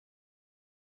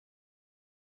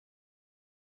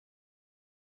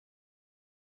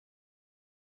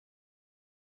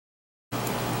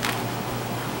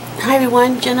Hi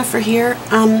everyone, Jennifer here.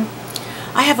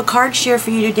 I have a card share for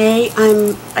you today.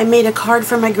 I made a card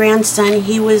for my grandson.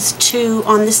 He was 2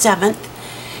 on the 7th,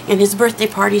 and his birthday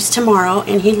party's tomorrow,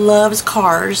 and he loves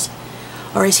cars,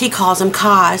 or as he calls them,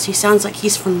 cars. He sounds like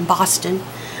he's from Boston.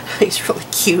 He's really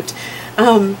cute.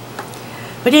 But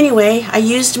anyway, I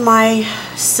used my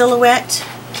Silhouette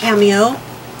Cameo,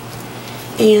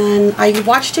 and I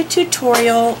watched a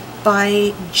tutorial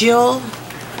by Jill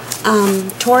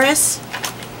Torres.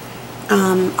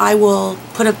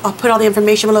 I'll put all the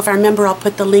information below. If I remember, I'll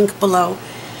put the link below.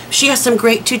 She has some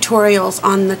great tutorials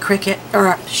on the Cricut,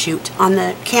 or shoot, on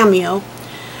the Cameo.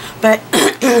 But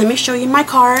let me show you my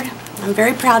card. I'm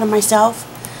very proud of myself.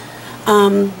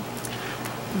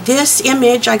 This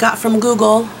image I got from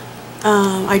Google.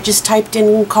 I just typed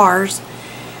in cars,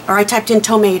 or I typed in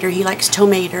tomato. He likes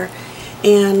tomato,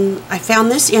 and I found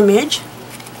this image,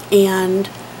 and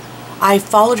I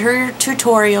followed her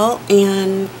tutorial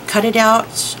and cut it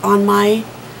out on my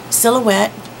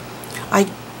Silhouette. I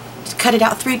cut it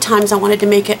out 3 times. I wanted to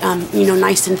make it, you know,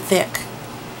 nice and thick.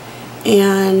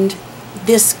 And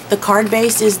the card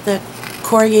base is the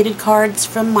corrugated cards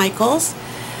from Michaels.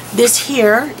 This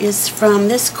here is from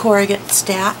this corrugate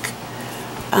stack,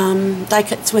 die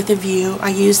cuts with a view.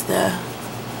 I use the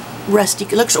rusty.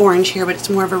 It looks orange here, but it's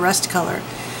more of a rust color.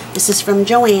 This is from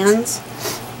Joann's.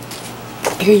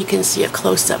 Here you can see a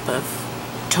close-up of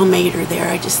tomato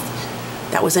there.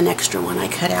 That was an extra one I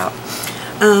cut out.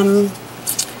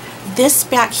 This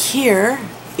back here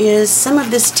is some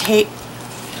of this tape.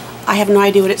 I have no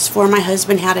idea what it's for. My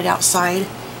husband had it outside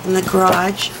in the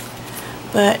garage.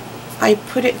 But I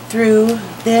put it through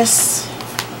this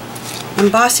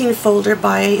embossing folder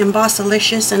by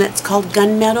Embossalicious, and it's called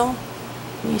Gunmetal.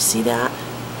 Can you see that?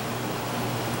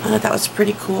 I thought that was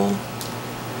pretty cool.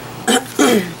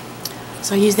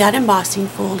 So I use that embossing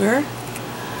folder.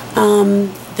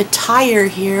 The tire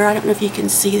here, I don't know if you can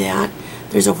see that.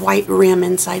 There's a white rim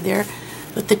inside there.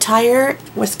 But the tire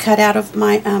was cut out of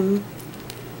my, on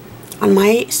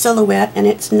my Silhouette, and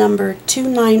it's number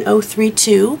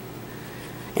 29032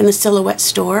 in the Silhouette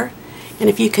store. And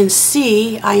if you can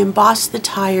see, I embossed the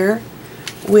tire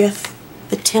with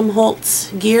the Tim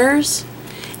Holtz gears.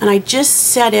 And I just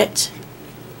set it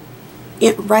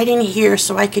right in here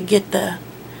so I could get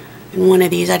in one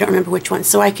of these, I don't remember which one,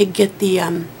 so I could get the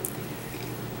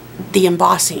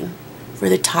embossing for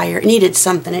the tire. It needed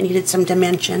something, it needed some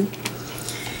dimension.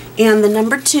 And the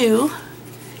number 2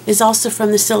 is also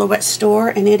from the Silhouette store,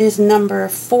 and it is number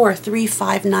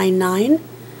 43599.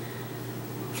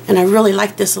 And I really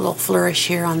like this little flourish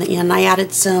here on the end. I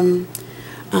added some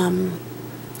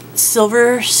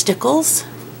silver stickles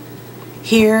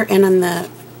here and on the,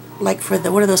 like for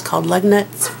the, what are those called, lug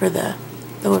nuts for the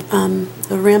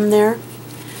rim there.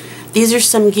 These are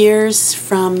some gears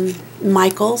from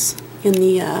Michaels in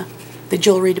the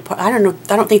jewelry department.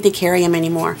 I don't think they carry them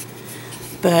anymore.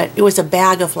 But it was a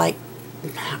bag of like,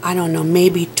 I don't know,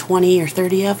 maybe 20 or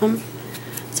 30 of them.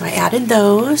 So I added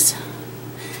those.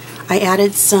 I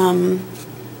added some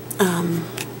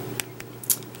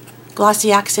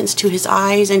glossy accents to his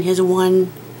eyes and his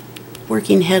one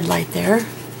working headlight there.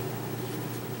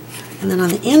 And then on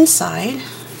the inside,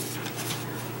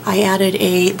 I added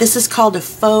this is called a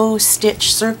faux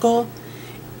stitch circle,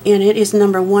 and it is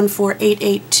number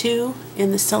 14882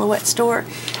 in the Silhouette store.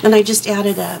 And I just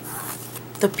added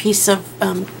the piece of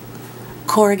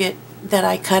corrugate that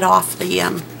I cut off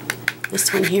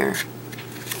this one here.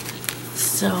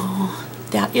 So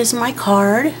that is my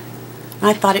card.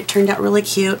 I thought it turned out really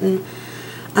cute, and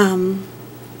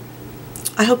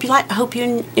I hope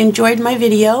you enjoyed my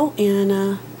video.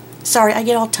 And sorry, I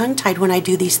get all tongue-tied when I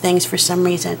do these things for some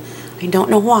reason. I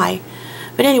don't know why.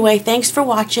 But anyway, thanks for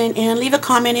watching, and leave a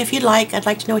comment if you'd like. I'd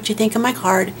like to know what you think of my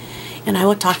card, and I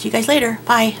will talk to you guys later.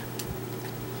 Bye.